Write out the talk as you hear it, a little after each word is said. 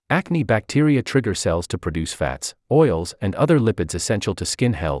Acne bacteria trigger cells to produce fats, oils, and other lipids essential to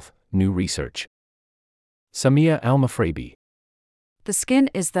skin health, new research. Samia Al-Mafrabi. The skin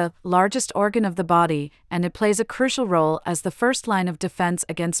is the largest organ of the body, and it plays a crucial role as the first line of defense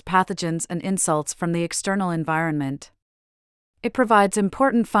against pathogens and insults from the external environment. It provides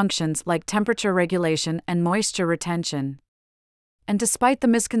important functions like temperature regulation and moisture retention. And despite the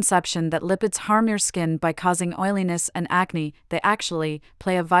misconception that lipids harm your skin by causing oiliness and acne, they actually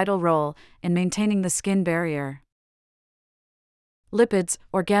play a vital role in maintaining the skin barrier. Lipids,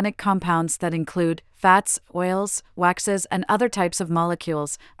 organic compounds that include fats, oils, waxes, and other types of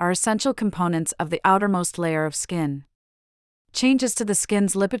molecules, are essential components of the outermost layer of skin. Changes to the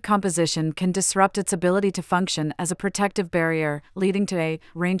skin's lipid composition can disrupt its ability to function as a protective barrier, leading to a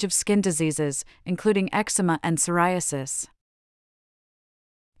range of skin diseases, including eczema and psoriasis.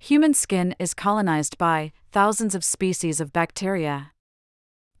 Human skin is colonized by thousands of species of bacteria.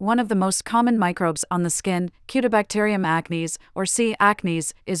 One of the most common microbes on the skin, Cutibacterium acnes, or C.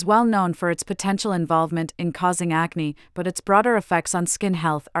 acnes, is well known for its potential involvement in causing acne, but its broader effects on skin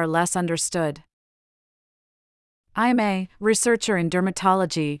health are less understood. I am a researcher in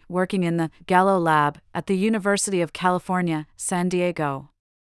dermatology working in the Gallo Lab at the University of California, San Diego.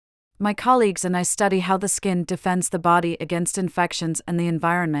 My colleagues and I study how the skin defends the body against infections and the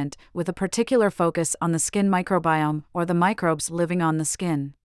environment, with a particular focus on the skin microbiome, or the microbes living on the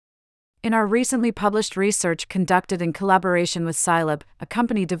skin. In our recently published research conducted in collaboration with Scilab, a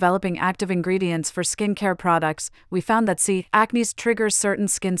company developing active ingredients for skincare products, we found that C. acnes triggers certain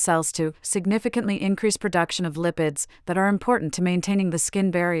skin cells to significantly increase production of lipids that are important to maintaining the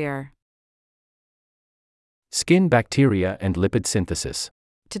skin barrier. Skin bacteria and lipid synthesis.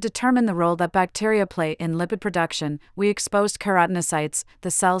 To determine the role that bacteria play in lipid production, we exposed keratinocytes,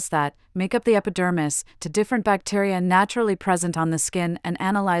 the cells that make up the epidermis, to different bacteria naturally present on the skin and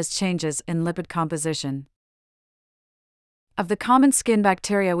analyzed changes in lipid composition. Of the common skin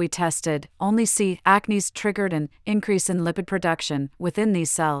bacteria we tested, only C. acnes triggered an increase in lipid production within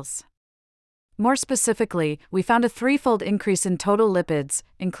these cells. More specifically, we found a threefold increase in total lipids,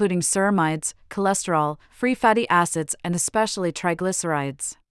 including ceramides, cholesterol, free fatty acids, and especially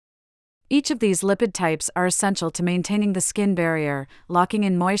triglycerides. Each of these lipid types are essential to maintaining the skin barrier, locking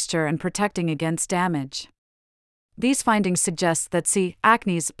in moisture and protecting against damage. These findings suggest that C.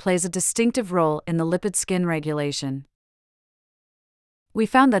 acnes plays a distinctive role in the lipid skin regulation. We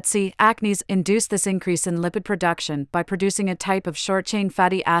found that C. acnes induced this increase in lipid production by producing a type of short-chain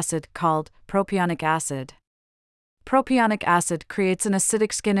fatty acid called propionic acid. Propionic acid creates an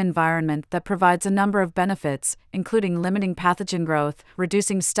acidic skin environment that provides a number of benefits, including limiting pathogen growth,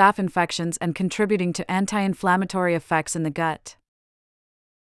 reducing staph infections, and contributing to anti-inflammatory effects in the gut.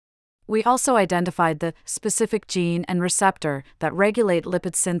 We also identified the specific gene and receptor that regulate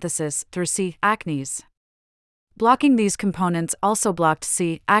lipid synthesis through C. acnes. Blocking these components also blocked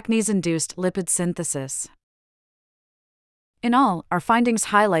C. acnes-induced lipid synthesis. In all, our findings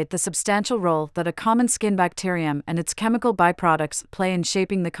highlight the substantial role that a common skin bacterium and its chemical byproducts play in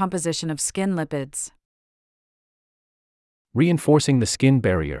shaping the composition of skin lipids. Reinforcing the skin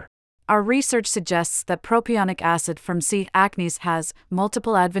barrier. Our research suggests that propionic acid from C. acnes has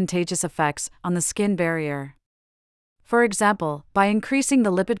multiple advantageous effects on the skin barrier. For example, by increasing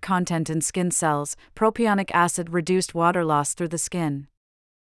the lipid content in skin cells, propionic acid reduced water loss through the skin.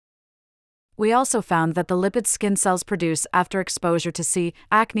 We also found that the lipids skin cells produce after exposure to C.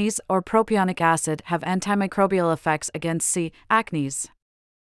 acnes or propionic acid have antimicrobial effects against C. acnes.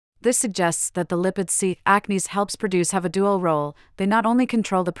 This suggests that the lipids C. acnes helps produce have a dual role. They not only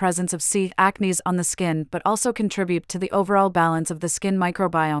control the presence of C. acnes on the skin but also contribute to the overall balance of the skin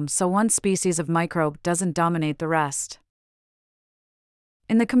microbiome so one species of microbe doesn't dominate the rest.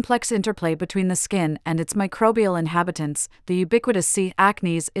 In the complex interplay between the skin and its microbial inhabitants, the ubiquitous C.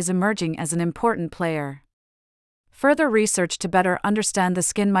 acnes is emerging as an important player. Further research to better understand the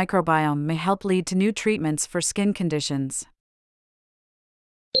skin microbiome may help lead to new treatments for skin conditions.